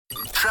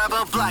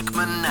Trevor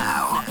Blackman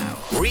now.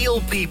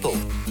 Real people,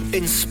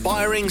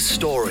 inspiring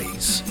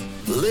stories,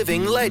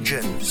 living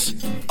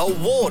legends,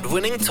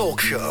 award-winning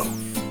talk show.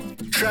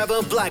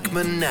 Trevor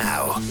Blackman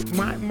now.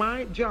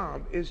 My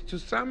job is to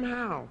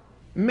somehow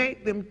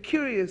make them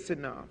curious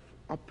enough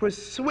or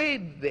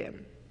persuade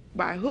them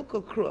by hook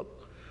or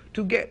crook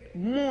to get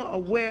more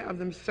aware of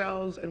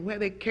themselves and where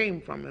they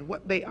came from and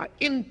what they are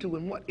into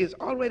and what is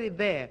already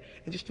there,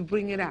 and just to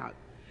bring it out.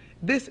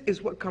 This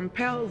is what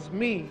compels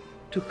me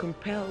to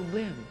compel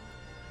them,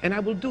 and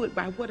I will do it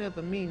by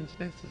whatever means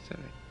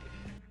necessary.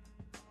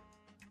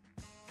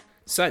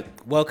 So,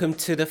 welcome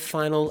to the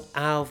final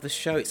hour of the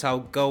show. It's our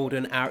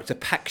golden hour. It's a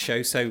packed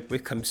show, so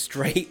we've come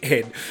straight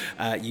in.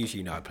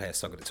 Usually, I play a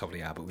song at the top of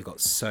the hour, but we've got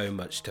so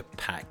much to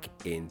pack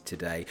in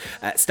today.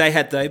 Stay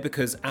ahead, though,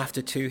 because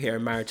after 2 here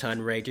on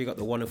Maritime Radio, you've got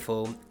the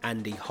wonderful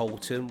Andy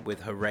Holton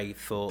with Hooray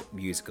for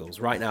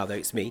Musicals. Right now, though,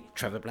 it's me,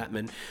 Trevor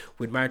Blackman,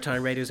 with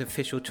Maritime Radio's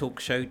official talk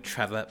show,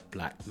 Trevor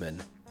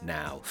Blackman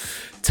Now.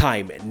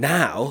 Time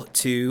now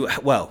to,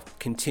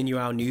 continue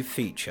our new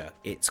feature.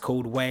 It's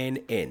called Weighing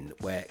In,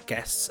 where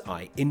guests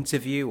I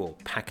interview or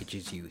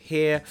packages you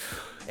hear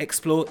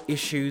explore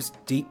issues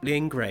deeply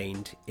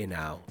ingrained in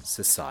our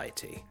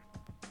society.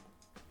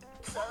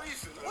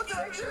 What the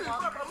heck is this?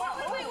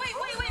 Wait,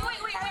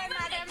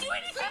 madam.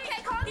 Okay,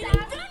 calm down.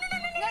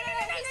 No,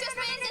 he's just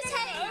being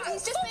detained.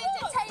 He's just being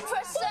detained for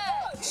a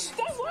search.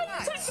 That's why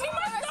you touched me,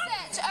 my son.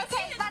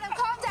 Okay, madam,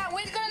 calm down.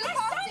 We're going to look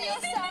after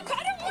your son.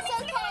 It's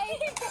okay.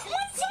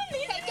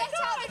 Okay, get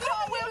out the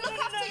car. We'll look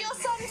after your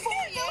son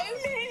for you.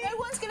 No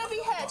one's going to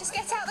be hurt. Just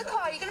get out the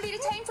car. You're going to be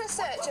detained for a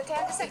search, okay?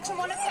 Under Section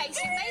 1 of case.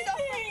 You made off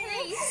with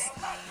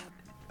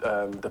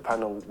police. The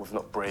panel was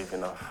not brave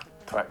enough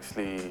to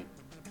actually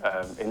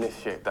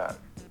initiate that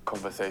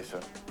conversation.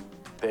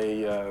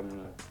 They,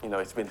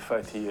 it's been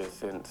 30 years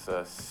since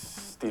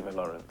Stephen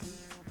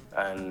Lawrence,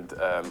 and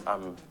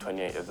I'm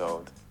 28 years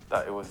old.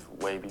 That it was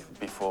way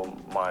before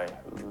my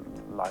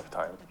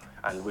lifetime,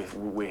 and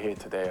we're here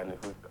today, and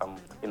I'm,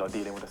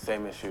 dealing with the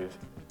same issues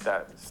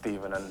that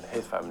Stephen and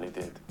his family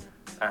did,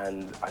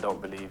 and I don't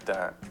believe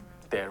that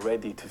they're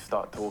ready to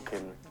start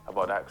talking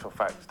about the actual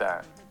facts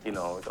that,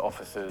 the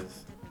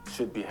officers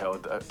should be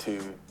held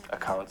to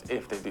account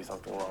if they do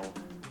something wrong.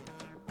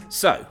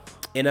 So,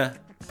 in a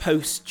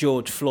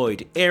post-George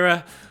Floyd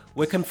era,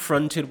 we're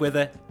confronted with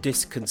a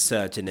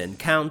disconcerting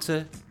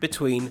encounter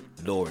between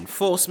law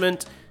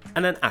enforcement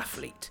and an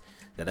athlete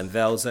that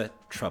unveils a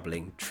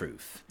troubling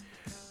truth.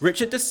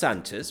 Richard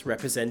DeSantis,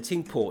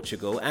 representing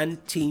Portugal,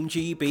 and Team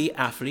GB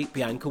athlete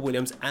Bianca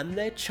Williams and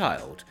their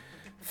child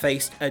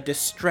faced a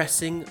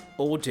distressing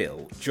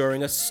ordeal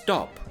during a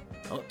stop,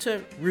 not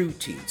a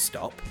routine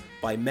stop,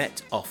 by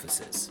Met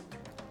officers.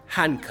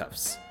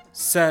 Handcuffs,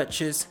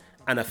 searches,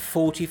 and a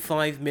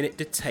 45-minute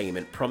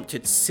detainment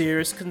prompted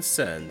serious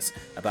concerns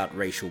about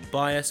racial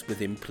bias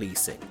within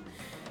policing.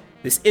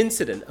 This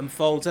incident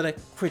unfolds at a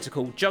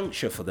critical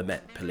juncture for the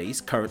Met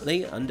Police,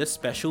 currently under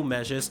special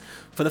measures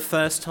for the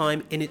first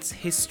time in its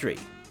history.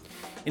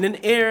 In an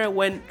era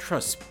when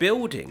trust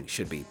building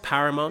should be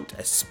paramount,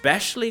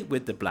 especially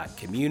with the black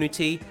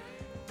community,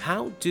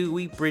 how do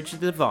we bridge the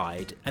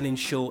divide and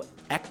ensure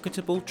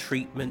equitable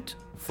treatment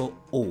for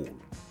all?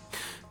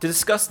 To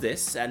discuss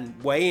this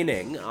and weighing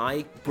in,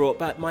 I brought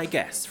back my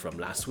guests from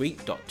last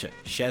week, Dr.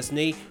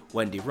 Seshni,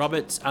 Wendy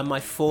Roberts, and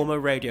my former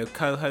radio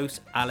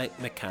co-host, Alec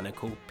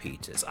Mechanikool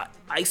Peters.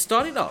 I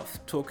started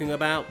off talking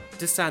about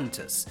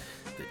DeSantis,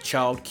 the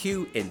Child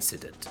Q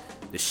incident,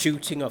 the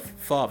shooting of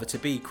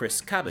father-to-be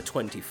Chris Cabot,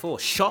 24,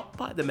 shot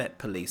by the Met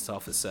Police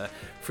officer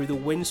through the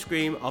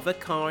windscreen of a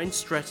car in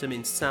Streatham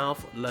in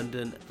South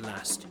London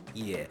last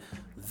year.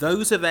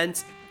 Those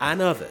events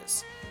and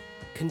others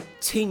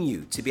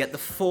continue to be at the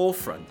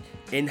forefront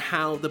in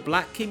how the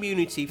black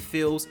community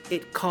feels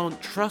it can't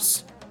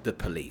trust the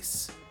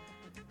police.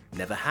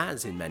 Never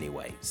has in many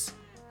ways.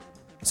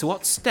 So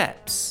what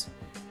steps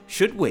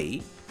should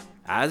we,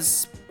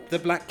 as the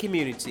black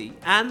community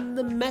and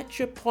the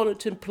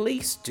Metropolitan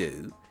Police,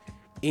 do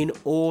in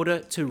order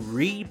to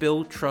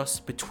rebuild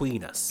trust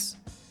between us?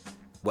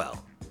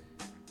 Well,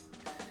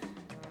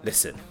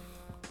 listen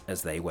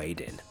as they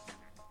wade in.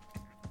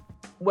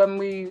 When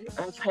we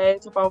have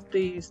heard about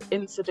these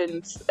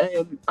incidents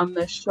and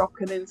the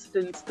shocking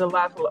incidents, the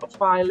level of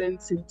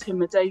violence,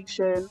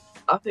 intimidation,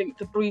 I think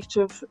the breach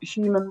of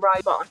human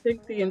rights, but I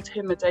think the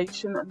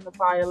intimidation and the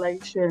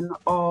violation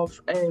of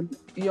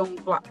young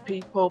black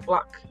people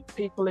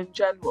in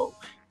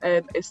general,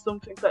 is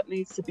something that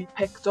needs to be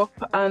picked up.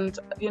 And,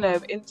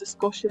 in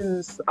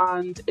discussions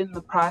and in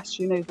the press,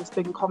 there's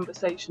been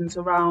conversations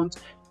around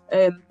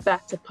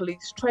better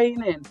police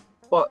training.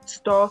 But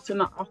starting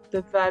at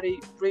the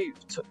very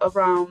root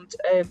around,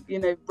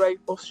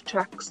 robust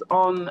checks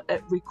on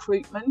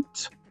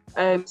recruitment.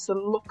 So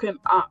looking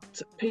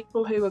at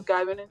people who are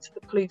going into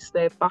the police,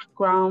 their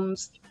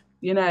backgrounds,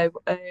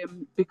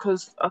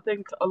 because I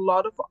think a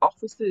lot of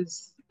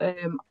officers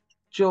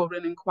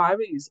during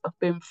inquiries have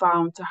been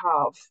found to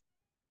have,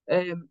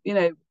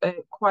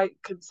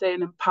 quite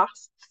concerning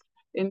pasts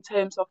in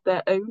terms of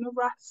their own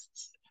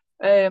arrests.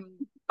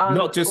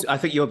 Not just, I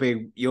think you're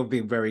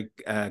being very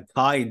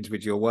kind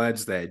with your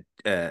words there,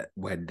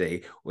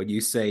 Wendy, when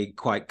you say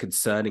quite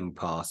concerning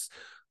past.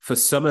 For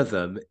some of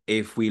them,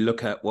 if we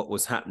look at what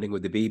was happening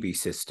with the BB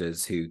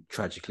sisters who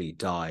tragically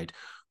died,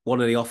 one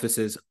of the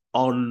officers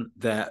on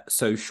their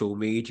social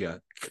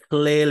media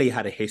clearly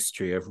had a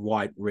history of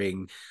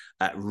right-wing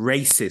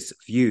racist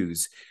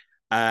views,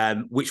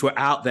 which were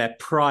out there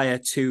prior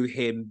to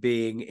him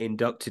being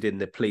inducted in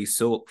the police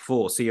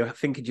force. So you're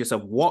thinking to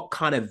yourself, what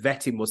kind of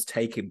vetting was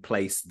taking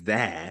place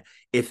there,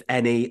 if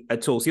any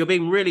at all? So you're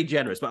being really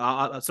generous, but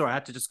I'm sorry, I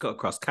had to just cut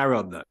across. Carry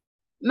on, though.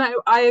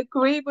 No, I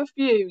agree with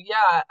you.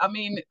 Yeah, I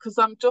mean, because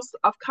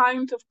I've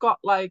kind of got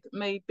like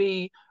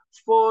maybe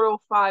 4 or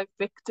 5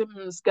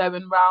 victims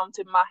going round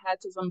in my head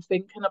as I'm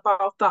thinking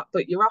about that.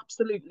 But you're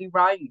absolutely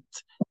right,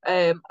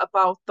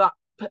 about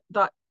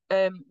that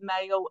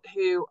male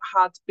who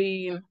had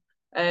been,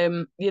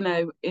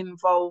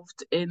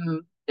 involved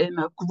in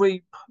a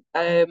group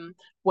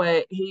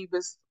where he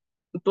was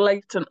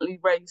blatantly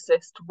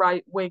racist,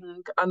 right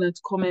wing, and had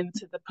come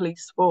into the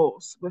police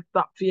force with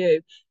that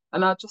view.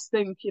 And I just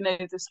think,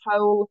 this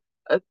whole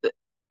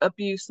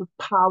abuse of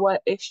power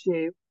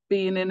issue,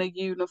 being in a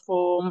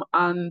uniform,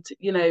 and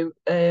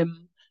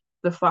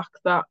the fact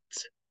that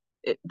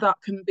that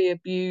can be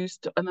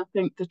abused. And I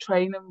think the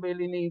training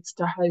really needs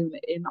to hone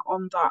in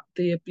on that,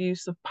 the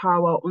abuse of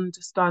power,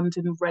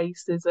 understanding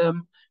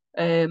racism,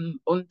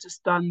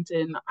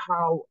 understanding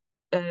how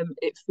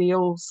it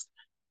feels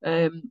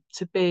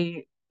to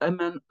be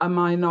a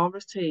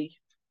minority,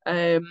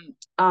 and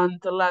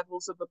the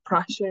levels of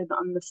oppression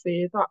and the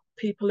fear that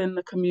people in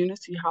the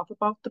community have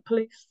about the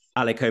police.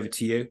 Alec, over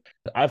to you.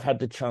 I've had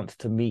the chance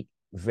to meet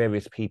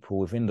various people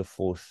within the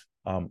force,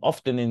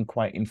 often in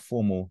quite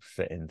informal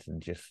settings,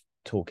 and just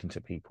talking to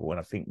people. And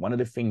I think one of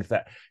the things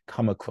that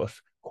come across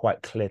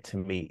quite clear to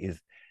me is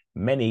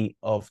many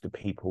of the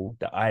people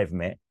that I've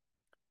met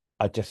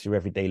are just your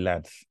everyday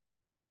lads.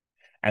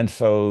 And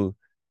so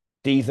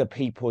these are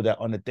people that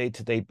on a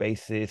day-to-day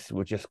basis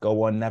will just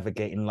go on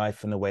navigating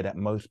life in the way that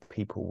most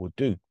people will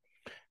do.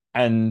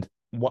 And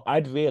what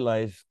I'd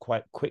realized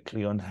quite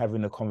quickly on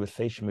having a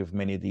conversation with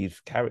many of these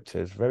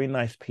characters, very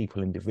nice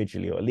people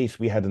individually, or at least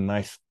we had a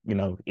nice,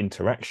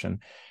 interaction,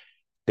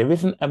 there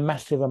isn't a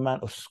massive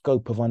amount of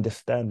scope of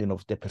understanding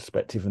of their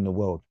perspective in the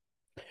world.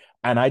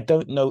 And I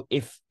don't know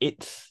if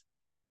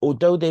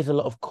although there's a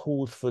lot of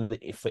calls for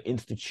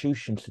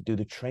institutions to do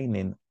the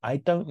training, I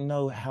don't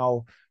know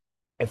how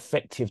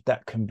effective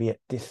that can be at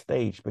this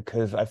stage,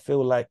 because I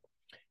feel like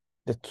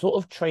the sort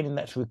of training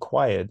that's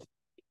required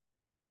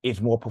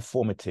is more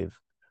performative.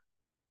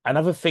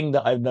 Another thing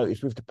that I've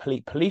noticed with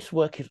the police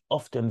work is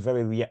often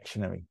very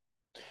reactionary.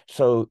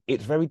 So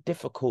it's very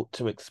difficult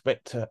to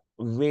expect to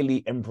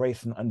really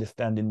embrace and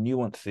understand the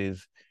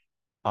nuances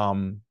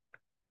in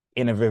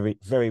a very,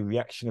 very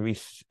reactionary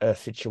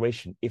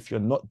situation if you're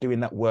not doing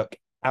that work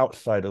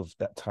outside of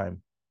that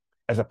time,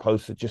 as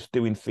opposed to just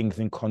doing things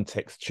in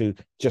context to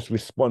just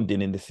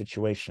responding in the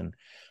situation.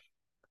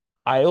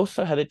 I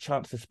also had a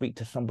chance to speak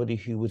to somebody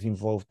who was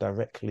involved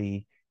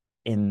directly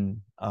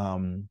in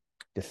the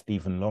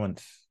Stephen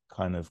Lawrence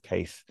kind of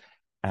case,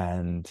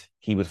 and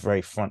he was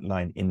very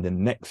frontline in the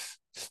next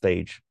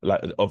stage, like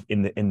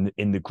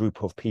in the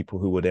group of people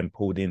who were then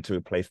pulled in to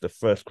replace the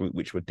first group,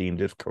 which were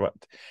deemed as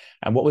corrupt.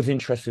 And what was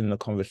interesting in the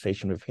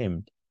conversation with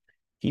him,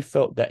 he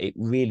felt that it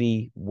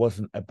really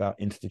wasn't about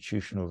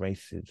institutional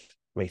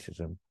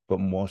racism, but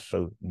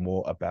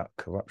more about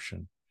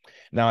corruption.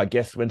 Now, I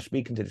guess when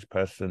speaking to this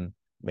person,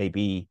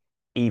 maybe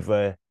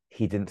either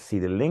he didn't see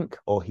the link,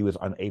 or he was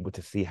unable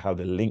to see how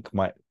the link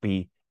might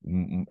be,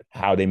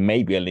 how there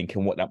may be a link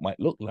and what that might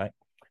look like.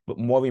 But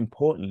more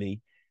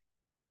importantly,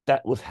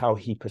 that was how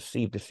he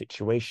perceived the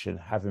situation,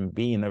 having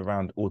been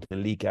around all the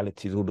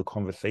legalities, all the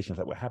conversations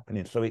that were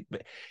happening. So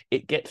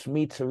it gets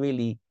me to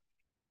really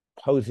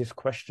pose this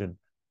question: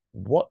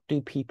 what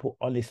do people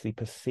honestly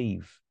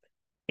perceive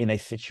in a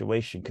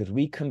situation? Because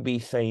we can be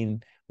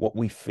saying what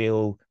we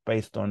feel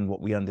based on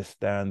what we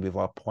understand with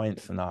our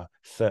points and our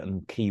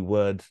certain key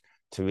words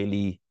to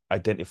really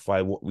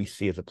identify what we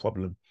see as a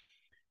problem.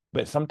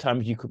 But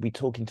sometimes you could be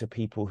talking to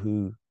people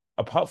who,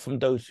 apart from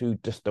those who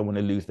just don't want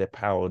to lose their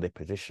power or their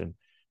position,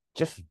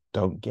 just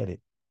don't get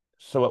it.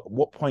 So at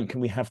what point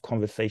can we have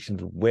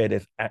conversations where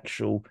there's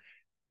actual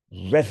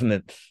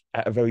resonance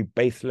at a very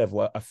base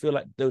level? I feel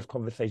like those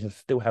conversations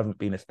still haven't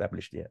been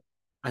established yet.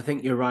 I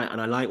think you're right.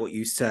 And I like what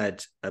you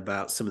said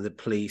about some of the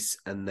police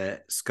and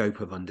their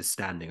scope of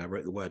understanding. I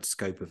wrote the word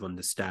scope of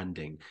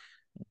understanding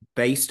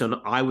based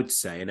on, I would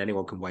say, and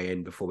anyone can weigh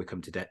in before we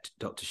come to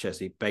Dr.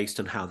 Seshni, based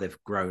on how they've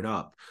grown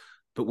up.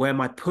 But where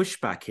my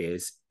pushback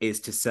is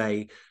to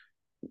say,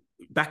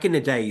 back in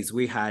the days,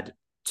 we had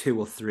 2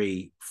 or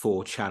 3,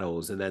 4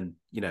 channels, and then,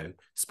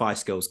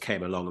 Spice Girls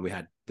came along and we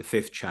had the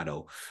 5th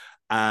channel.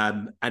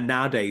 And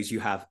nowadays you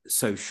have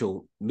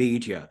social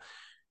media.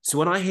 So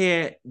when I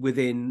hear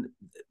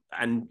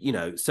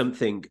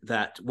something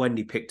that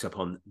Wendy picked up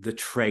on, the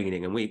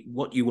training, and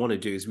what you want to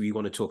do is we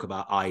want to talk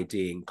about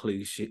ID,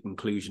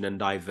 inclusion and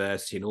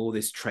diversity, and all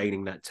this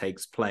training that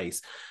takes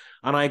place.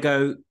 And I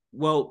go,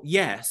 well,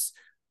 yes,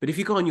 but if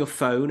you go on your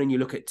phone and you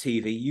look at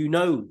TV, you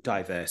know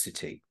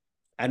diversity.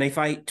 And if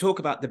I talk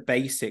about the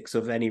basics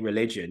of any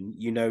religion,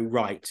 you know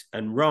right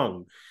and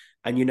wrong,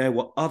 and you know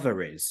what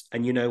other is,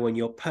 and you know when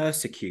you're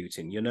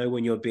persecuting, you know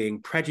when you're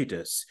being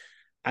prejudiced.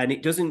 And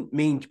it doesn't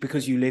mean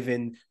because you live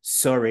in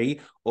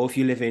Surrey or if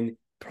you live in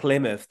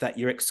Plymouth that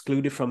you're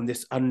excluded from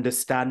this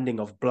understanding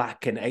of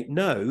black and white.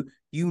 No,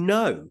 you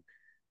know,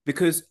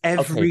 because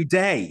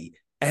Okay.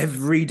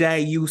 every day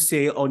you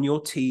see it on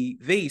your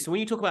TV. So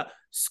when you talk about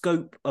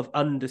scope of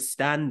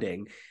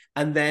understanding,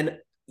 and then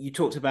you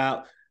talked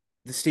about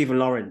the Stephen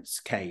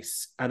Lawrence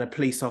case and a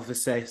police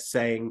officer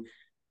saying,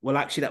 well,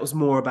 actually, that was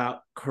more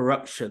about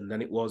corruption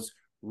than it was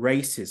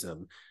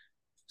racism.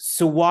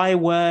 So why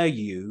were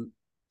you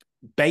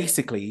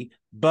basically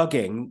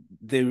bugging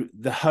the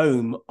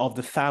home of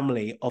the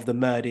family of the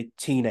murdered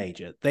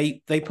teenager?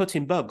 They put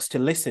in bugs to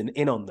listen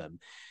in on them.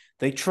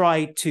 They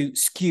tried to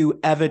skew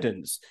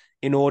evidence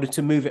in order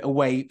to move it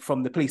away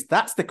from the police.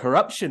 That's the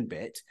corruption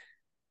bit.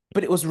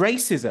 But it was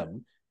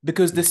racism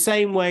because the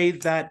same way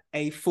that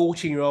a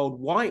 14-year-old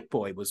white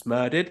boy was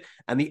murdered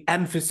and the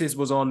emphasis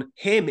was on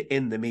him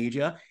in the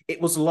media,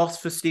 it was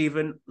lost for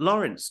Stephen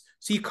Lawrence.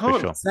 So you For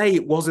can't sure. say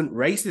it wasn't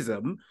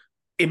racism,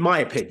 in my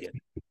opinion.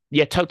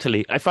 Yeah,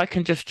 totally. If I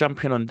can just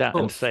jump in on that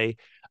and Of say,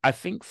 I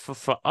think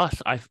for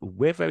us,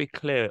 we're very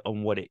clear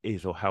on what it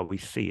is or how we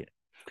see it.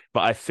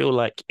 But I feel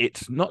like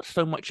it's not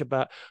so much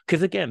about,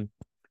 because again,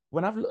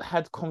 when I've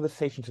had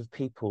conversations with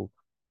people,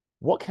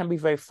 what can be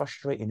very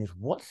frustrating is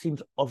what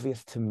seems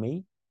obvious to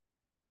me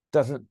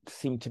doesn't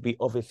seem to be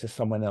obvious to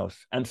someone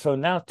else. And so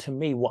now to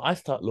me, what I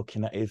start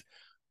looking at is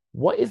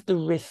what is the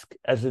risk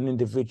as an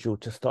individual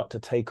to start to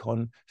take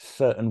on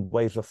certain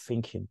ways of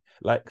thinking?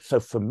 Like, so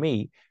for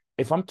me,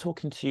 if I'm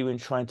talking to you and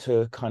trying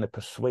to kind of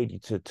persuade you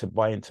to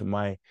buy into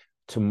my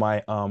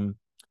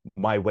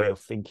way of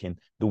thinking,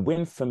 the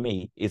win for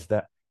me is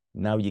that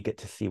now you get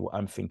to see what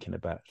I'm thinking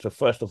about. So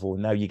first of all,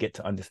 now you get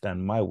to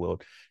understand my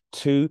world.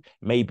 Two,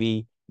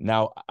 maybe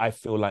now I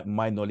feel like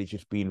my knowledge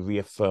is being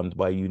reaffirmed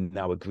by you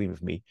now agreeing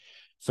with me.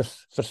 For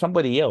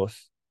somebody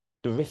else,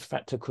 the risk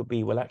factor could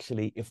be, well,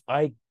 actually, if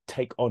I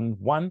take on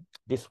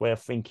this way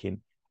of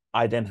thinking,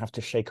 I then have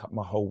to shake up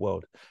my whole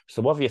world.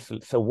 So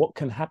obviously, so what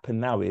can happen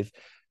now is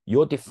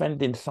you're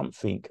defending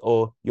something,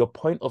 or your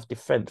point of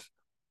defense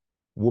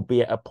will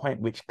be at a point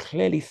which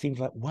clearly seems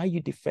like, why are you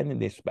defending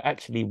this? But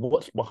actually,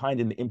 what's behind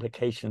in the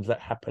implications that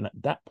happen at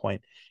that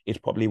point is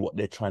probably what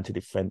they're trying to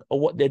defend or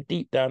what they're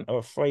deep down are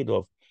afraid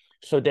of.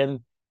 So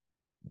then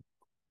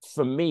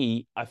for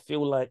me, I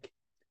feel like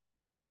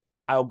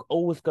I'll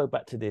always go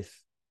back to this.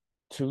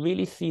 To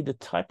really see the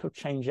type of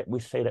change that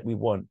we say that we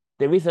want,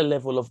 there is a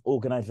level of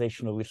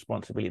organizational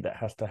responsibility that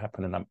has to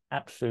happen. And I'm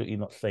absolutely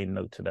not saying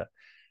no to that.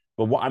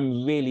 But what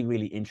I'm really,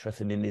 really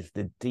interested in is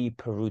the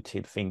deeper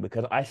rooted thing,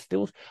 because I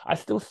still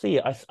see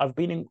it. I've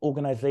been in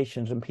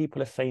organizations and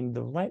people are saying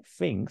the right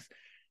things,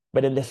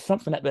 but then there's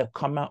something that they've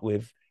come out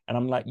with, and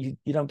I'm like, you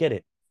don't get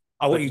it.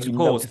 I want you But to you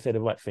know pause. to say the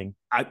right thing.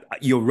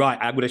 You're right.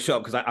 I'm going to shut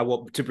up because I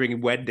want to bring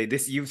in Wendy.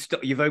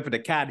 You've opened a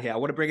can here. I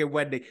want to bring in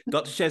Wendy.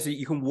 Dr. Chesney,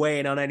 you can weigh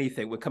in on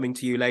anything. We're coming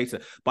to you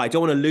later. But I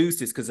don't want to lose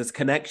this because there's a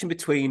connection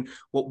between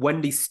what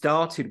Wendy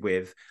started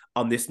with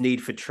on this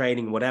need for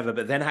training, whatever,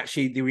 but then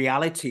actually the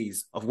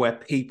realities of where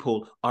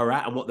people are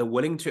at and what they're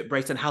willing to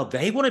embrace and how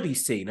they want to be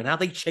seen and how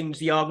they change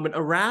the argument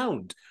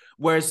around.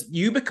 Whereas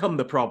you become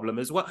the problem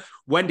as well.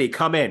 Wendy,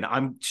 come in.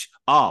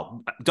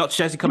 Dr.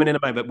 Chesney coming in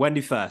a moment. Wendy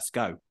first,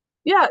 go.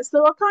 Yeah,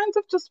 so I kind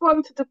of just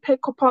wanted to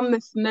pick up on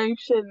this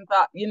notion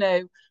that,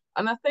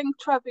 and I think,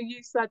 Trevor, you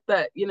said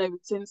that,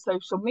 it's in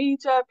social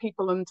media,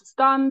 people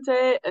understand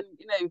it, and,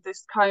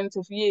 this kind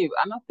of view.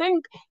 And I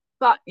think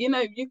that,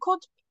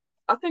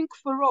 I think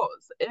for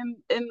us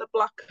in the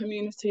Black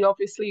community,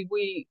 obviously,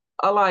 we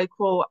are like,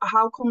 well,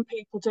 how come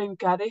people don't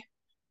get it?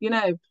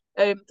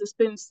 There's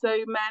been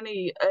so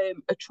many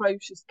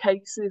atrocious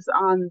cases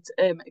and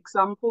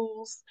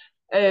examples.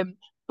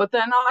 But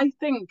then I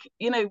think,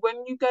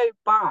 when you go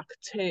back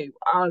to,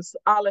 as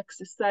Alex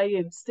is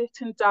saying,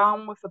 sitting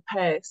down with a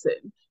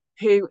person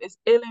who is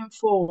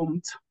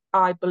ill-informed,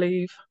 I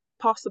believe,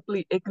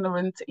 possibly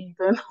ignorant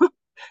even,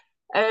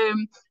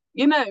 um,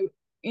 you know,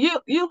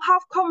 you'll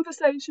have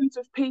conversations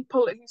with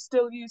people who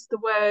still use the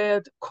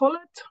word coloured,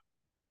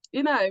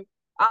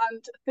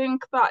 and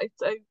think that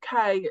it's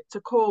okay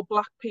to call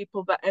black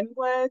people the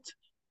N-word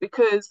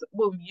because,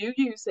 well, you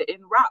use it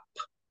in rap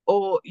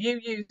or you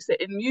use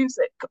it in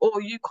music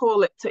or you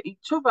call it to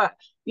each other,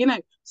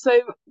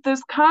 So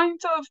there's kind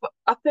of,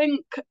 I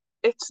think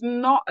it's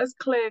not as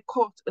clear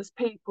cut as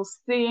people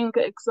seeing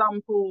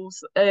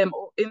examples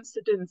or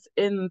incidents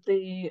in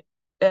the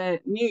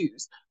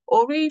news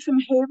or even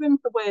hearing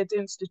the word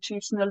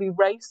institutionally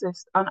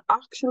racist and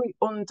actually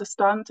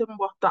understanding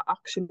what that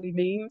actually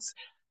means.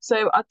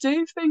 So I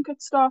do think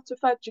it starts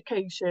with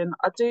education.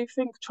 I do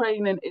think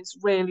training is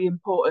really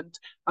important.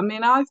 I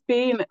mean, I've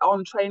been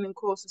on training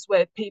courses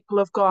where people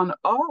have gone,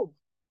 oh,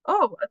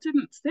 I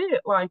didn't see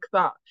it like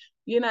that,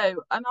 and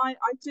I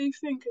do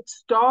think it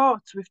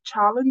starts with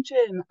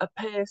challenging a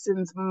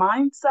person's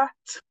mindset,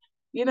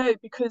 you know,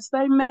 because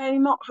they may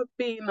not have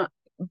been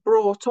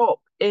brought up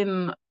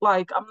in,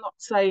 like, I'm not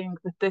saying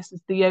that this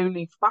is the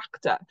only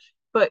factor,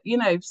 but, you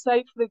know,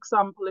 say, for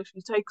example, if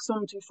you take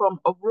somebody from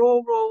a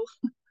rural,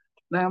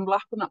 now I'm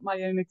laughing at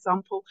my own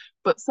example,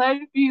 but say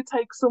if you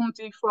take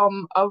somebody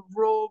from a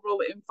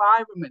rural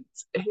environment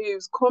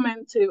who's come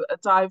into a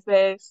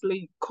diverse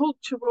and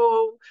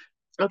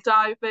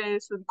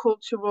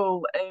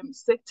cultural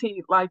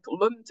city like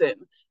London,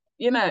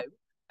 you know,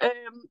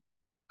 um,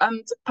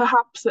 and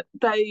perhaps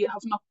they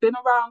have not been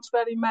around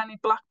very many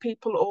Black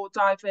people or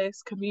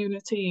diverse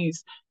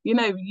communities, you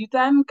know, you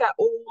then get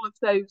all of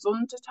those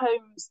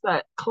undertones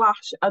that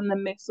clash, and the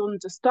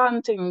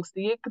misunderstandings,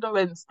 the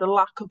ignorance, the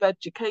lack of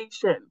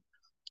education.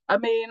 I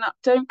mean,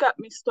 don't get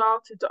me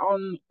started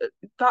on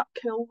that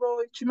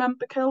Kilroy. Do you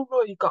remember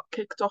Kilroy? He got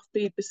kicked off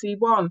BBC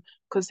One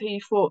because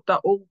he thought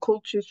that all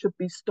cultures should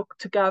be stuck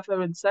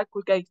together and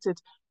segregated.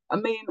 I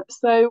mean,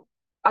 so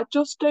I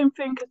just don't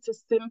think it's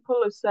as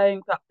simple as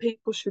saying that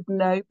people should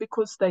know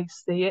because they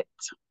see it.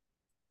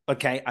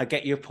 Okay, I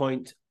get your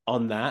point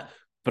on that,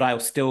 but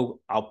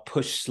I'll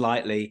push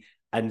slightly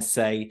and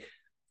say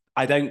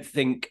I don't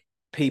think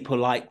people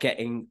like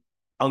getting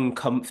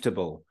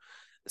uncomfortable.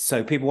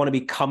 So people want to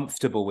be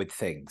comfortable with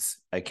things,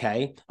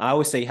 okay? I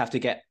always say you have to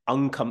get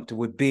uncomfortable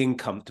with being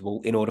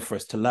comfortable in order for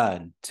us to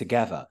learn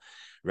together,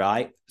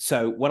 right?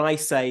 So when I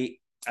say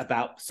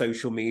about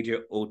social media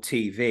or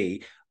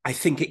TV, I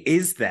think it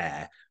is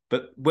there,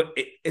 but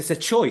it's a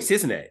choice,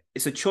 isn't it?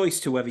 It's a choice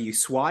to whether you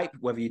swipe,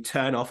 whether you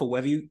turn off, or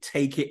whether you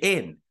take it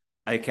in,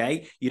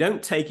 okay? You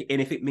don't take it in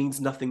if it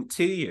means nothing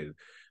to you,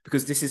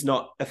 because this is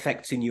not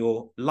affecting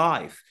your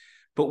life.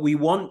 But we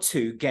want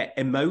to get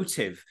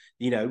emotive,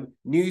 you know,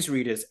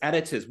 newsreaders,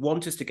 editors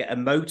want us to get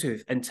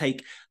emotive and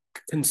take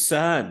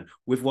concern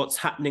with what's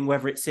happening,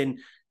 whether it's in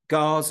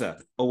Gaza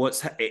or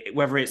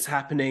whether it's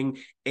happening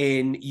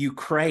in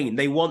Ukraine.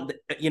 They want,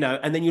 you know,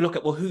 and then you look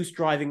at, well, who's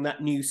driving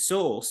that news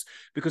source?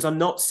 Because I'm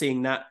not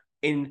seeing that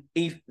in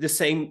the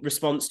same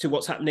response to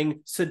what's happening in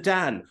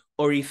Sudan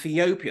or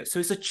Ethiopia. So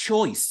it's a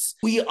choice.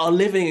 We are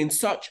living in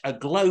such a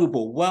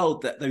global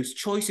world that those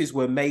choices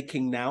we're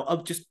making now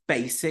are just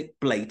basic,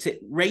 blatant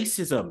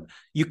racism.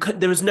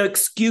 There is no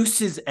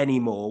excuses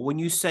anymore. When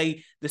you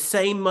say the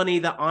same money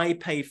that I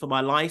pay for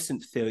my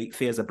license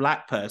fee as a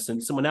Black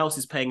person, someone else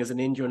is paying as an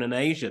Indian and an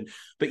Asian,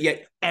 but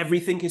yet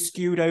everything is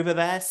skewed over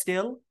there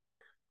still.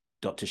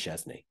 Dr.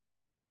 Seshni.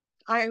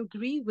 I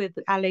agree with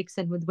Alex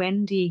and with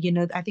Wendy. You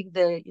know, I think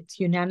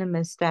it's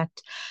unanimous that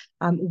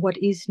what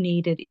is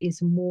needed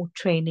is more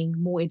training,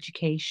 more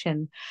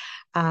education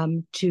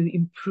to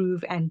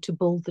improve and to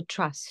build the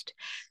trust.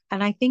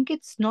 And I think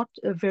it's not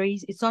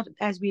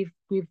as we've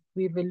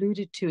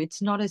alluded to,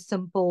 it's not a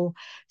simple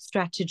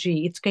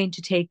strategy. It's going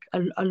to take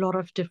a lot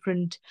of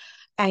different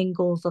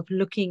angles of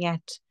looking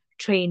at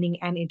training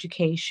and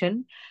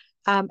education.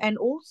 And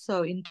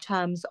also in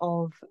terms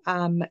of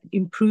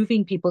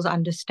improving people's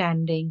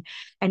understanding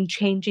and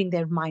changing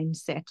their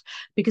mindset,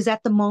 because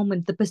at the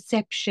moment the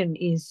perception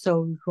is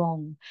so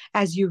wrong,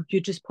 as you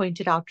just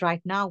pointed out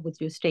right now with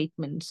your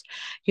statements.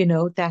 You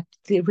know that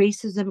the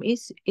racism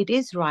is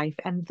rife,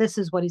 and this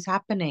is what is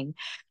happening,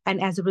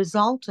 and as a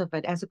result of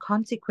it, as a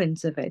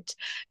consequence of it,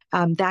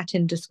 that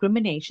and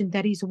discrimination.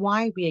 That is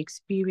why we're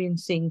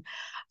experiencing,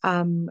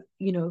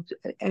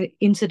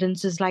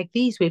 incidences like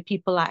these where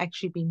people are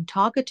actually being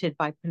targeted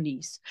by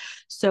police.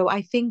 So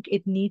I think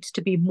it needs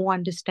to be more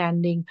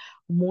understanding,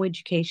 more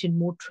education,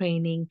 more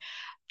training.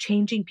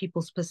 Changing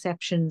people's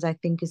perceptions, I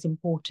think, is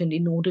important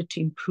in order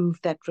to improve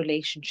that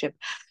relationship.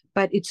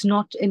 But it's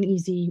not an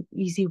easy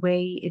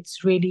way.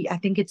 It's really, I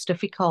think it's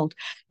difficult.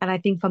 And I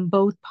think from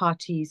both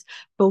parties,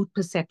 both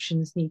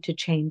perceptions need to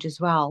change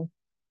as well.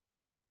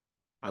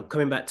 I'm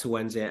coming back to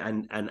Wednesday,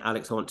 and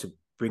Alex, I want to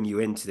bring you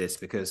into this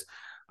because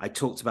I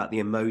talked about the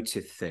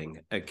emotive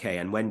thing, okay?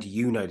 And Wendy,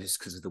 you know this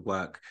because of the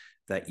work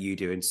that you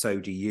do, and so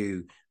do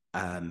you,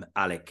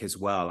 Alec, as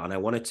well. And I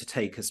wanted to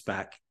take us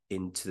back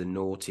into the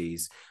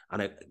noughties,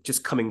 and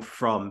just coming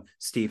from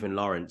Stephen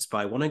Lawrence, but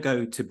I want to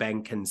go to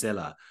Ben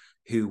Kenzilla,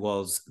 who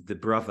was the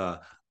brother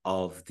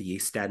of the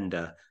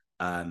EastEnder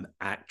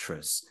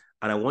actress.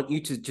 And I want you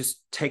to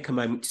just take a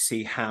moment to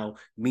see how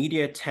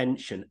media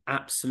attention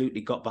absolutely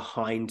got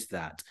behind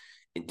that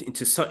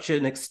to such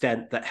an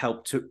extent that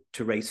helped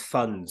to raise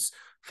funds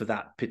for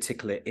that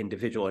particular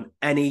individual. And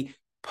any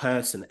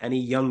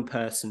young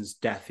person's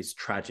death is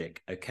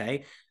tragic,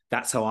 okay?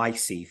 That's how I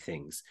see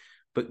things.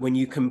 But when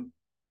you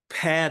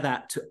compare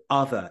that to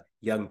other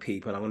young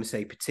people, I want to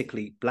say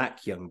particularly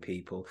Black young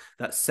people,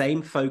 that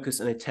same focus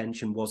and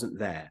attention wasn't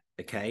there,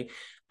 okay?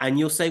 And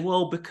you'll say,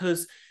 well,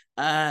 because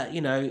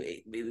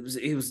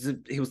he was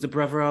the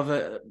brother of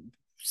a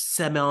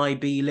semi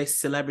B-list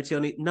celebrity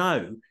on it.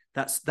 No,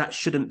 that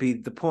shouldn't be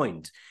the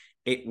point.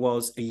 It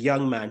was a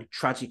young man who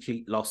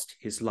tragically lost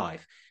his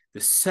life. The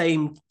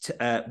same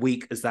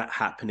week as that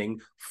happening,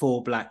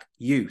 4 Black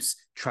youths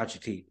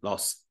tragically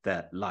lost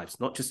their lives,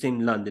 not just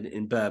in London,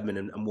 in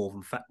Birmingham and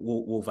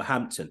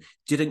Wolverhampton.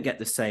 Didn't get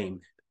the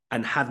same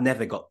and have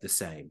never got the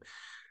same.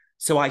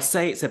 So I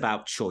say it's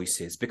about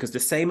choices, because the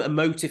same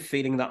emotive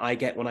feeling that I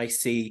get when I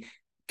see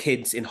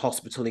kids in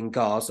hospital in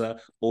Gaza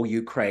or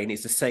Ukraine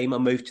is the same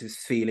emotive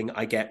feeling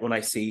I get when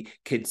I see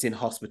kids in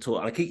hospital.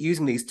 And I keep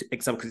using these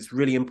examples because it's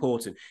really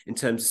important in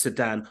terms of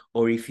Sudan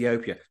or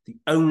Ethiopia. The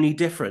only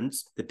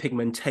difference, the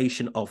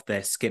pigmentation of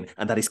their skin,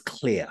 and that is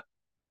clear.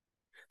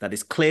 That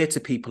is clear to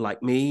people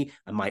like me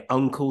and my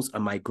uncles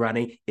and my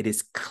granny. It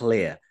is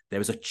clear. There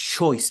is a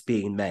choice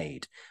being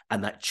made.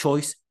 And that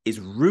choice is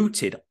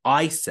rooted,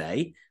 I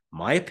say,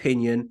 my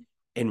opinion,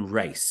 in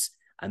race.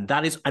 And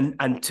that is,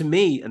 and to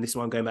me, and this is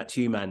why I'm going back to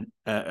you,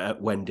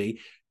 Wendy,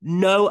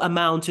 no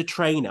amount of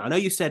training. I know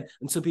you said,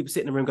 and some people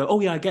sit in the room and go, oh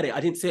yeah, I get it. I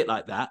didn't see it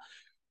like that.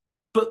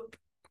 But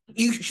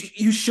you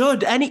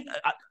should.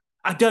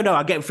 I don't know.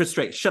 I'm getting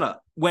frustrated. Shut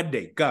up.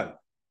 Wendy, go.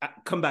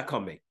 Come back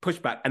on me. Push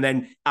back. And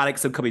then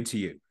Alex, I'm coming to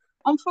you.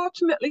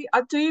 Unfortunately,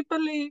 I do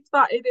believe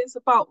that it is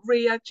about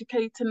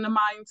re-educating the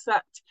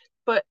mindset.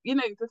 But,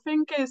 the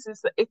thing is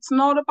that it's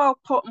not about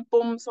putting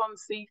bums on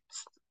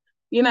seats.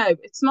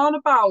 It's not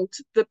about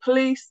the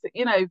police,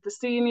 the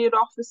senior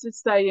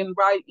officers saying,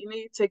 right, you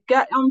need to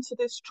get onto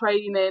this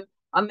training,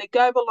 and they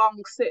go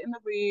along, sit in the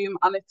room,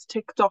 and it's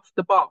ticked off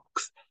the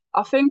box.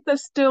 I think there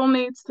still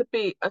needs to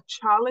be a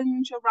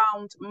challenge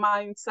around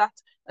mindset.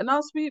 And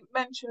as we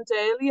mentioned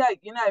earlier,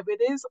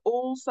 it is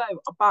also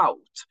about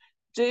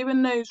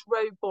doing those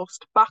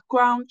robust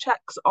background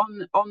checks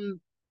on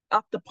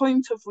at the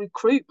point of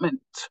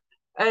recruitment.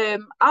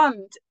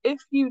 And if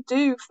you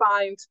do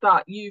find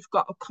that you've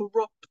got a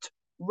corrupt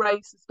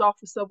racist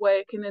officer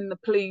working in the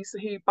police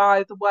who,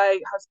 by the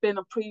way, has been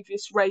a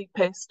previous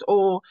rapist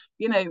or,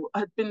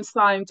 had been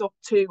signed up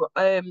to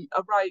a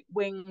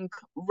right-wing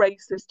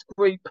racist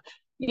group,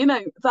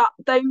 that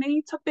they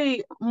need to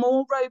be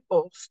more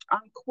robust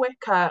and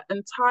quicker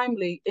and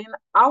timely in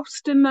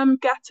ousting them,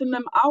 getting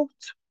them out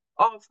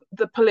of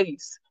the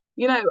police.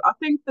 I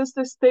think there's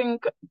this thing,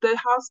 there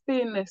has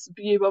been this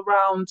view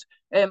around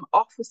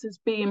officers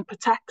being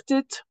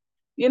protected,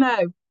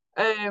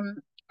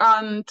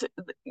 and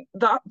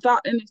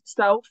that in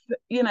itself,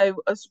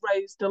 has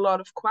raised a lot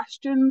of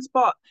questions.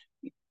 But,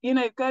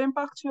 going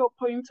back to your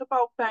point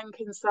about Ben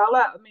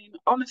Kinsella, I mean,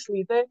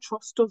 honestly, their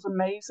trust does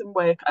amazing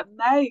work, and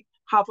they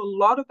have a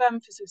lot of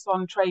emphasis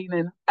on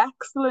training,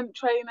 excellent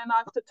training.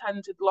 I've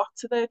attended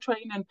lots of their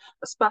training,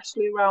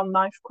 especially around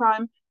knife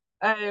crime.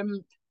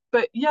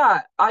 But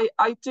yeah,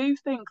 I do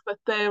think that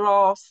there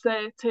are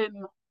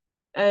certain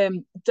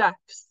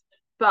deaths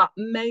that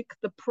make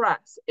the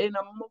press in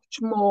a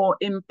much more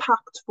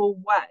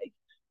impactful way.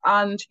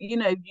 And,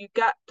 you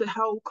get the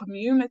whole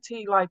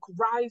community like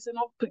rising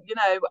up,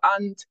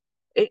 and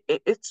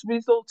it's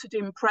resulted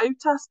in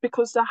protest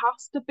because there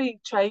has to be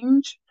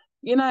change,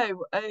 and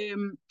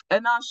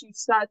as you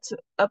said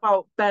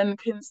about Ben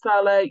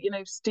Kinsella,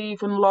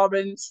 Stephen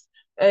Lawrence,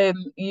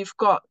 you've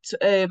got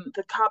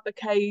the Cabba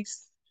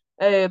case,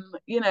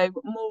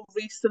 more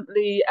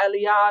recently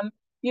Eliane,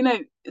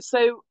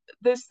 so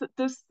there's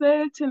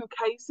certain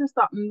cases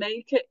that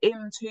make it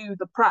into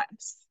the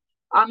press.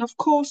 And of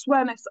course,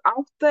 when it's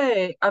out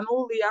there and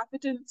all the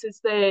evidence is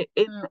there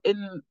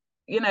in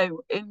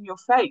your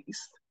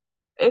face,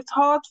 it's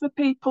hard for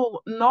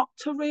people not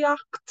to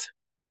react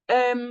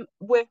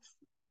with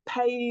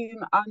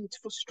pain and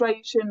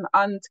frustration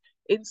and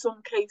in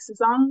some cases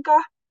anger.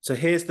 So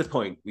here's the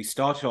point. We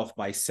started off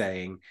by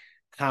saying,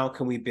 how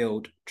can we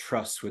build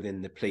trust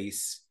within the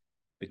police,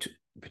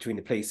 between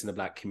the police and the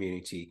Black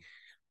community?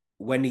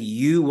 When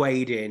you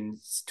weighed in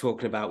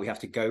talking about we have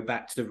to go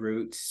back to the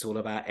roots, it's all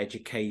about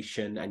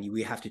education, and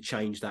we have to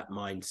change that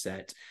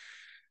mindset.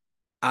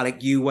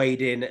 Alec, you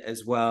weighed in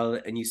as well,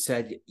 and you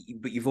said,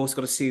 but you've also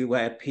got to see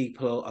where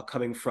people are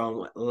coming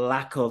from,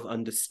 lack of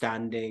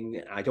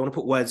understanding. I don't want to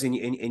put words in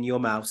your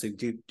mouth, so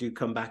do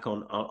come back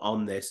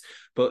on this.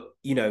 But,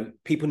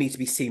 people need to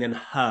be seen and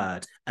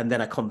heard, and then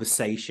a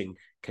conversation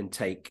can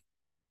take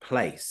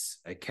place,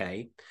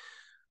 okay?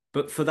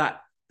 But for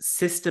that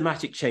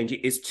systematic change,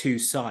 it is two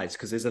sides,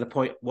 because there's at a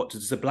point, what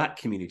does the Black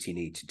community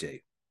need to do,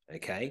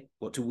 okay?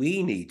 What do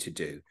we need to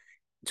do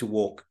to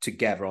walk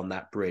together on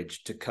that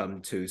bridge to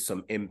come to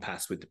some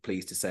impasse with the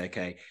police to say,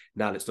 okay,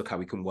 now let's look how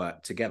we can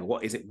work together.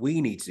 What is it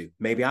we need to do?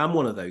 Maybe I'm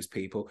one of those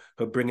people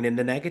who are bringing in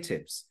the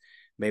negatives.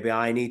 Maybe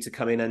I need to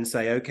come in and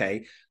say,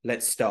 okay,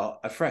 let's start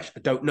afresh. I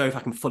don't know if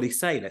I can fully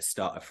say let's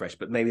start afresh,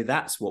 but maybe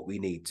that's what we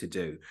need to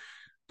do.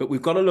 But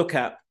we've got to look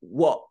at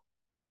what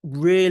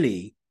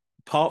really,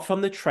 apart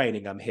from the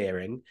training I'm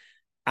hearing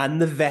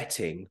and the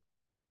vetting,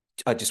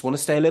 I just want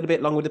to stay a little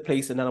bit longer with the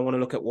police, and then I want to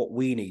look at what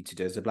we need to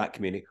do as a Black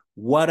community.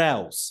 What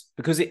else?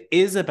 Because it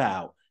is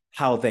about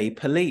how they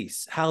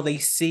police, how they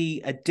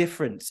see a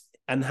difference,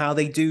 and how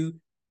they do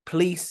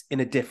police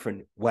in a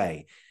different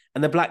way.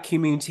 And the Black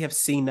community have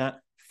seen that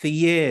for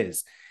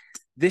years.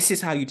 This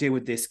is how you deal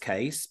with this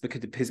case,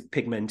 because of the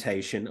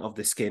pigmentation of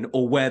the skin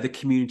or where the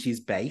community is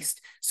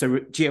based. So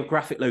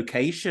geographic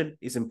location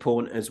is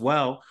important as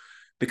well,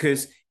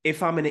 because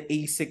if I'm in an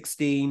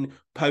E16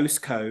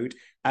 postcode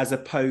as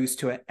opposed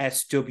to an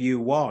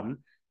SW1,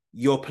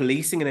 you're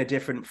policing in a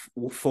different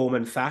form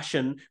and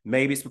fashion.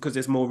 Maybe it's because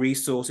there's more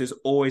resources,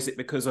 or is it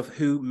because of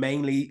who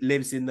mainly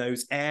lives in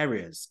those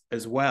areas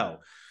as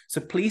well? So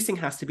policing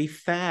has to be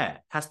fair,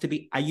 has to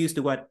be, I used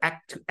the word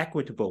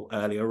equitable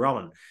earlier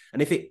on.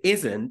 And if it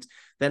isn't,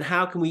 then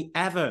how can we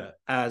ever,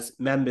 as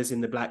members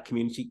in the Black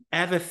community,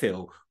 ever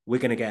feel we're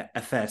going to get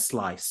a fair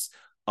slice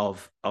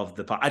of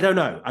the pie? I don't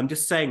know. I'm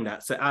just saying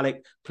that. So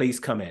Alec, please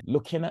come in.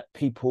 Looking at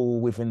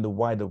people within the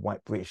wider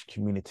white British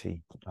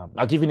community,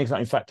 I'll give you an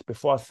example. In fact,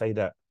 before I say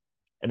that,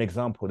 an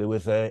example, there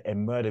was a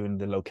murder in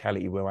the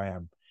locality where I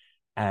am,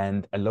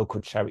 and a local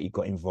charity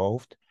got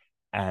involved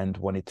and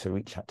wanted to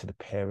reach out to the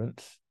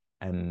parents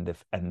and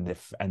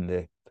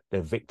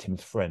the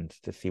victim's friends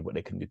to see what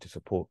they can do to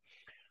support.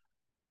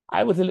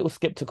 I was a little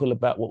skeptical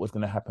about what was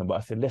going to happen, but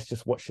I said, let's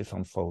just watch this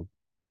unfold.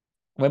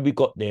 When we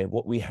got there,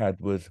 what we had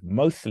was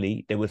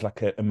mostly, there was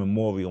like a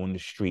memorial on the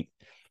street.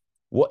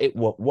 What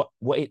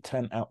it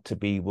turned out to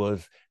be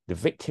was the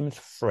victim's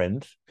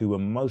friends, who were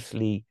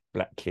mostly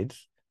Black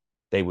kids,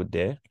 they were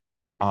there.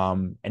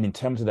 And in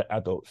terms of the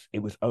adults, it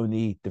was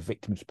only the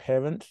victim's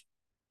parents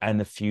and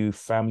a few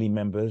family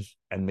members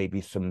and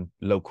maybe some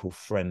local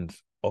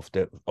friends of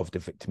the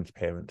victim's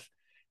parents.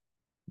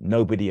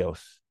 Nobody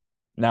else.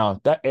 Now,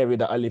 that area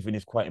that I live in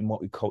is quite a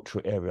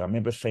multicultural area. I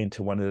remember saying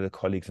to one of the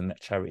colleagues in that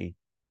charity,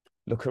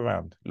 look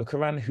around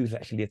who's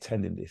actually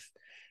attending this.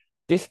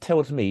 This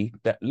tells me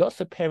that lots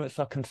of parents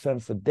are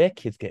concerned for their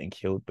kids getting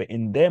killed, but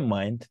in their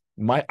mind,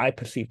 I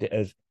perceived it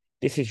as,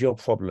 this is your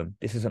problem.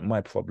 This isn't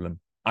my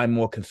problem. I'm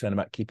more concerned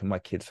about keeping my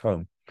kids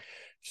home.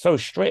 So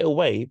straight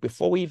away,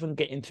 before we even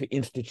get into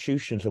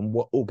institutions and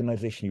what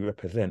organization you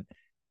represent,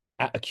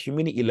 at a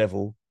community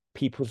level,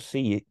 people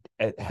see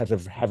it have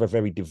a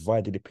very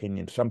divided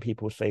opinion. Some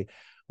people say,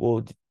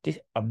 well,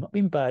 I'm not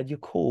being bad, you're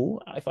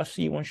cool. If I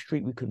see you on the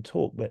street, we can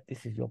talk, but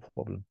this is your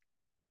problem.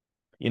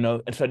 You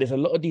know, and so there's a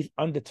lot of these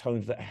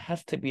undertones that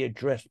has to be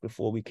addressed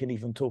before we can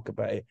even talk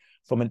about it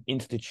from an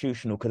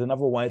institutional, because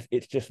otherwise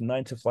it's just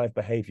 9-to-5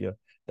 behavior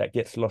that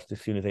gets lost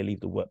as soon as they leave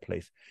the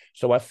workplace.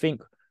 So I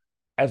think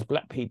as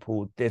Black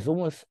people, there's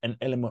almost an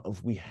element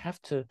of, we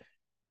have to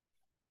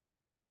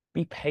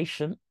be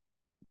patient,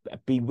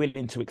 be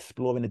willing to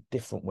explore in a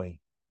different way.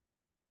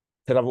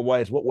 Because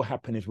otherwise what will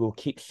happen is we'll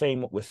keep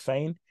saying what we're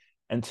saying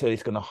until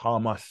it's going to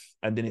harm us.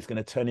 And then it's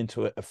going to turn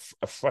into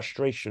a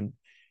frustration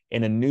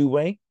in a new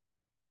way,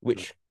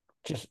 which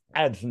just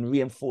adds and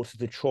reinforces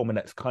the trauma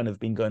that's kind of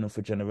been going on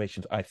for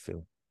generations, I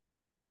feel.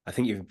 I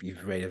think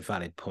you've made a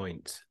valid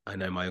point. I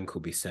know my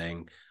uncle be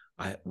saying,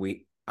 I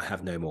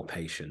have no more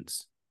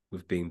patience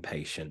with being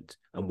patient.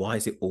 And why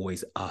is it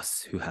always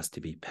us who has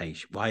to be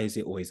patient? Why is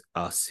it always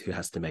us who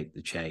has to make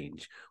the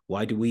change?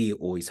 Why do we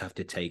always have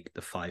to take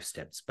the 5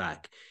 steps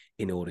back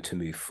in order to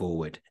move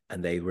forward,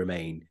 and they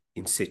remain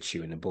in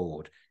situ and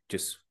aboard,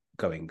 just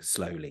going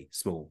slowly,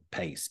 small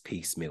pace,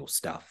 piecemeal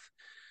stuff?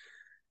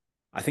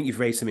 I think you've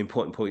raised some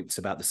important points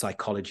about the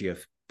psychology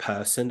of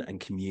person and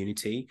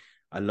community.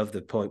 I love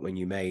the point when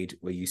you made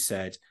where you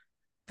said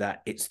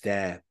that it's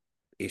their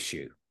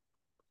issue.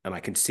 And I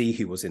can see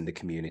who was in the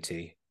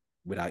community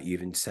without you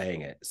even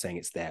saying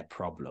it's their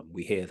problem.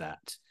 We hear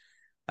that,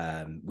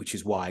 which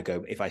is why I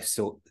go, if I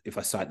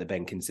cite the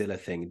Ben Kinsella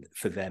thing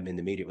for them in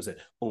the media, it was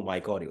oh my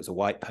God, it was a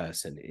white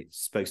person.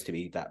 It's supposed to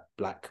be that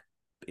Black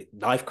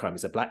knife crime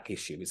is a Black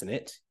issue, isn't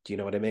it? Do you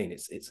know what I mean?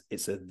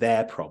 It's a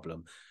their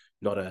problem,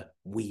 not a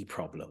we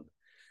problem.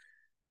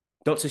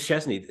 Dr.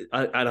 Seshni,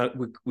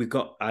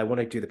 I want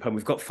to do the poem.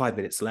 We've got 5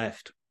 minutes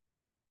left.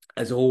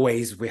 As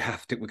always, we're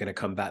going to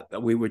come back.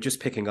 We were just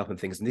picking up on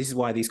things. And this is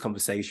why these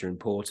conversations are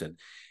important.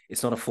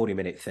 It's not a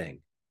 40-minute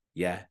thing.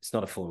 Yeah, it's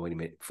not a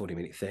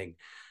 40-minute thing.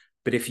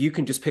 But if you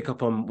can just pick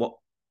up on what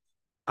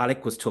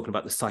Alec was talking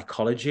about, the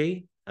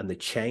psychology and the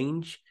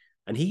change,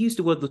 and he used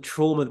the word the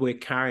trauma that we're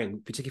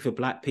carrying, particularly for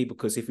Black people,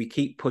 because if we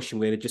keep pushing,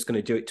 we're just going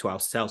to do it to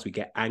ourselves. We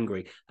get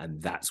angry.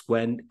 And that's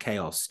when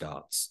chaos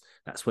starts.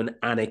 That's when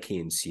anarchy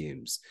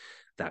ensues.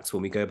 That's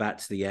when we go back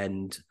to the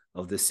end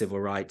of the civil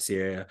rights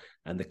era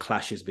and the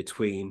clashes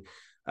between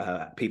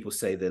people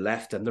say the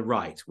left and the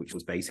right, which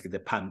was basically the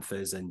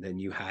Panthers. And then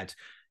you had,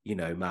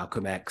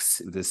 Malcolm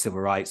X, the civil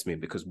rights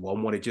movement, because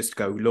one wanted just to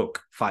go,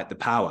 look, fight the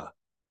power.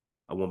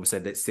 And one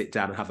said, let's sit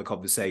down and have a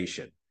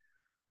conversation.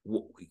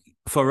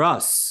 For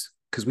us,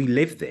 because we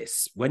live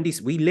this, Wendy,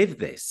 we live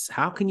this.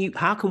 How can you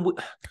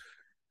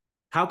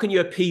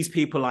appease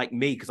people like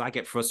me? Because I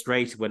get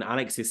frustrated when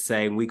Alex is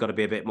saying we got to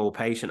be a bit more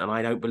patient, and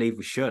I don't believe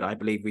we should. I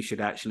believe we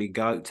should actually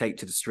take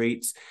to the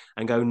streets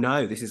and go,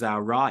 no, this is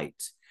our right.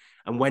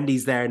 And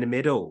Wendy's there in the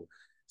middle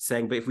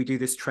saying, but if we do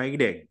this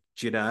training,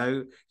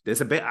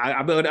 there's a bit,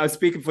 I'm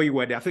speaking for you,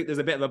 Wendy. I think there's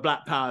a bit of a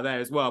Black power there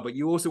as well, but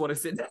you also want to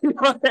sit there,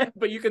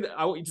 but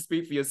I want you to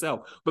speak for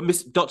yourself. But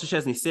Dr.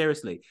 Seshni,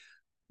 seriously,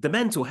 the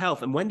mental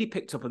health, and Wendy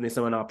picked up on this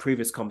in our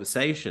previous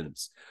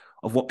conversations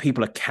of what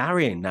people are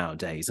carrying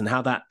nowadays and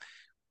how that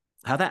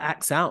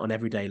acts out on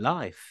everyday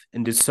life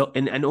and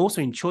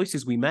also in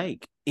choices we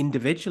make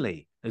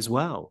individually as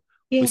well.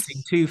 Yes. We're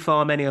seeing too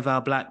far many of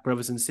our Black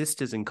brothers and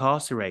sisters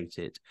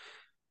incarcerated.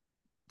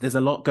 There's a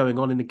lot going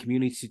on in the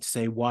community to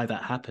say why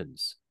that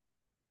happens.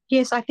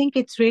 Yes, I think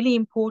it's really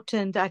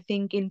important. I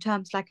think, in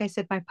terms, like I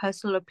said, my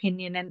personal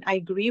opinion, and I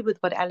agree with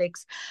what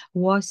Alex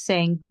was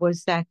saying,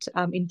 was that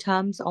in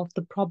terms of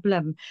the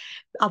problem,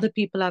 other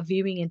people are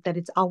viewing it that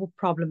it's our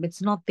problem,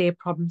 it's not their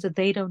problem, so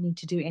they don't need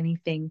to do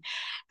anything.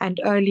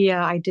 And earlier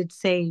I did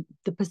say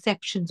the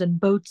perceptions on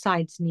both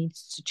sides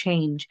needs to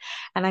change.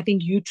 And I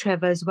think you,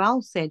 Trevor, as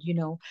well said,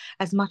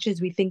 as much as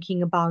we're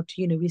thinking about,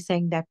 we're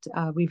saying that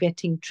we're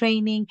vetting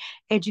training,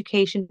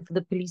 education for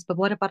the police, but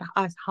what about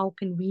us? How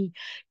can we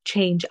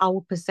change our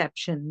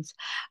perceptions,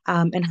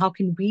 and how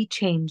can we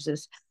change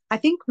this? I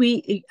think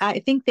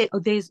that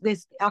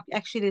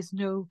there's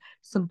no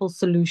simple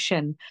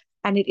solution.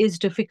 And it is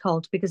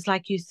difficult because,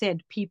 like you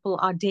said, people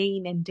are day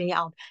in and day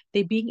out,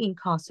 they're being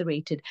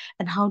incarcerated.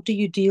 And how do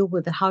you deal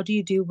with it? How do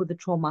you deal with the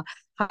trauma?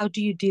 How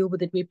do you deal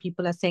with it where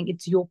people are saying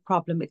it's your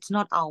problem, it's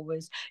not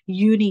ours,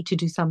 you need to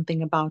do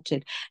something about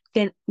it?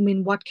 Then, I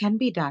mean, what can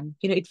be done?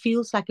 It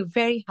feels like a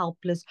very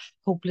helpless,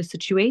 hopeless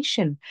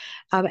situation,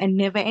 and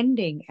never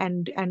ending.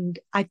 And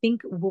I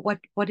think what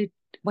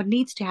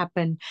needs to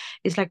happen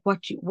is like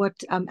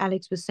what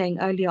Alex was saying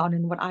earlier on,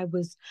 and what I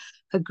was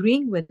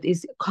agreeing with,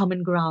 is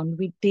common ground.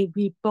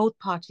 We both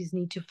parties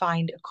need to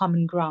find a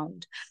common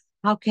ground.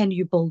 How can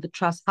you build the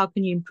trust? How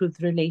can you improve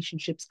the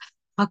relationships?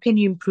 How can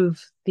you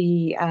improve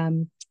the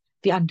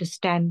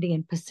understanding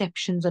and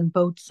perceptions on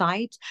both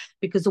sides?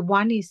 Because the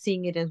one is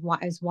seeing it as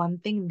one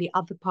thing, and the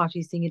other party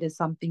is seeing it as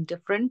something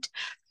different.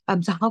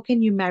 So how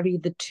can you marry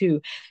the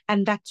two?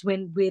 And that's where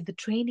the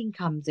training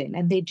comes in,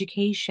 and the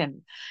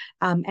education,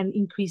 and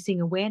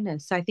increasing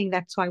awareness. So I think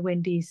that's why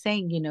Wendy is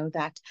saying,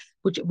 that,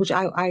 which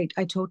I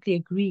totally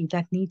agree,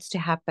 that needs to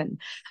happen.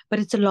 But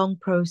it's a long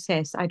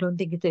process. I don't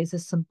think there's a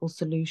simple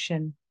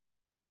solution.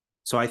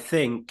 So I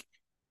think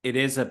it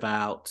is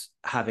about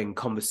having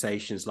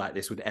conversations like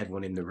this with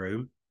everyone in the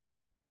room.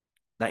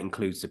 That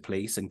includes the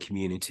police and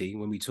community.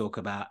 When we talk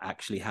about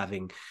actually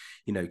having,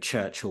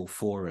 church hall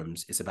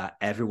forums, it's about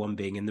everyone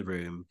being in the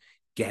room,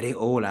 get it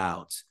all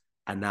out,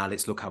 and now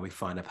let's look how we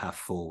find a path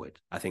forward.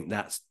 I think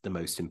that's the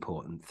most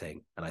important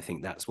thing, and I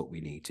think that's what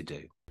we need to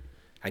do.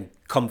 And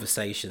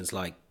conversations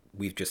like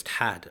we've just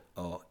had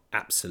are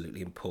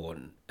absolutely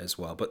important as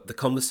well. But the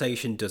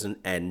conversation doesn't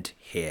end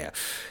here.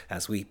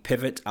 As we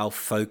pivot our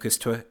focus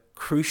to a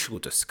crucial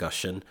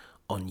discussion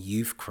on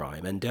youth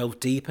crime and delve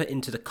deeper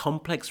into the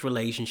complex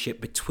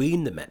relationship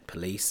between the Met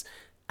Police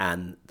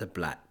and the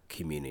Black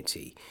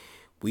community.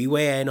 We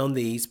weigh in on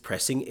these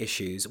pressing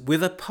issues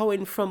with a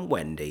poem from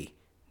Wendy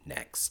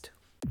next.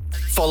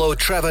 Follow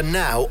Trevor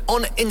now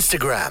on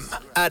Instagram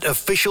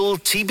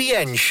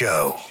 @OfficialTBN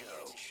Show.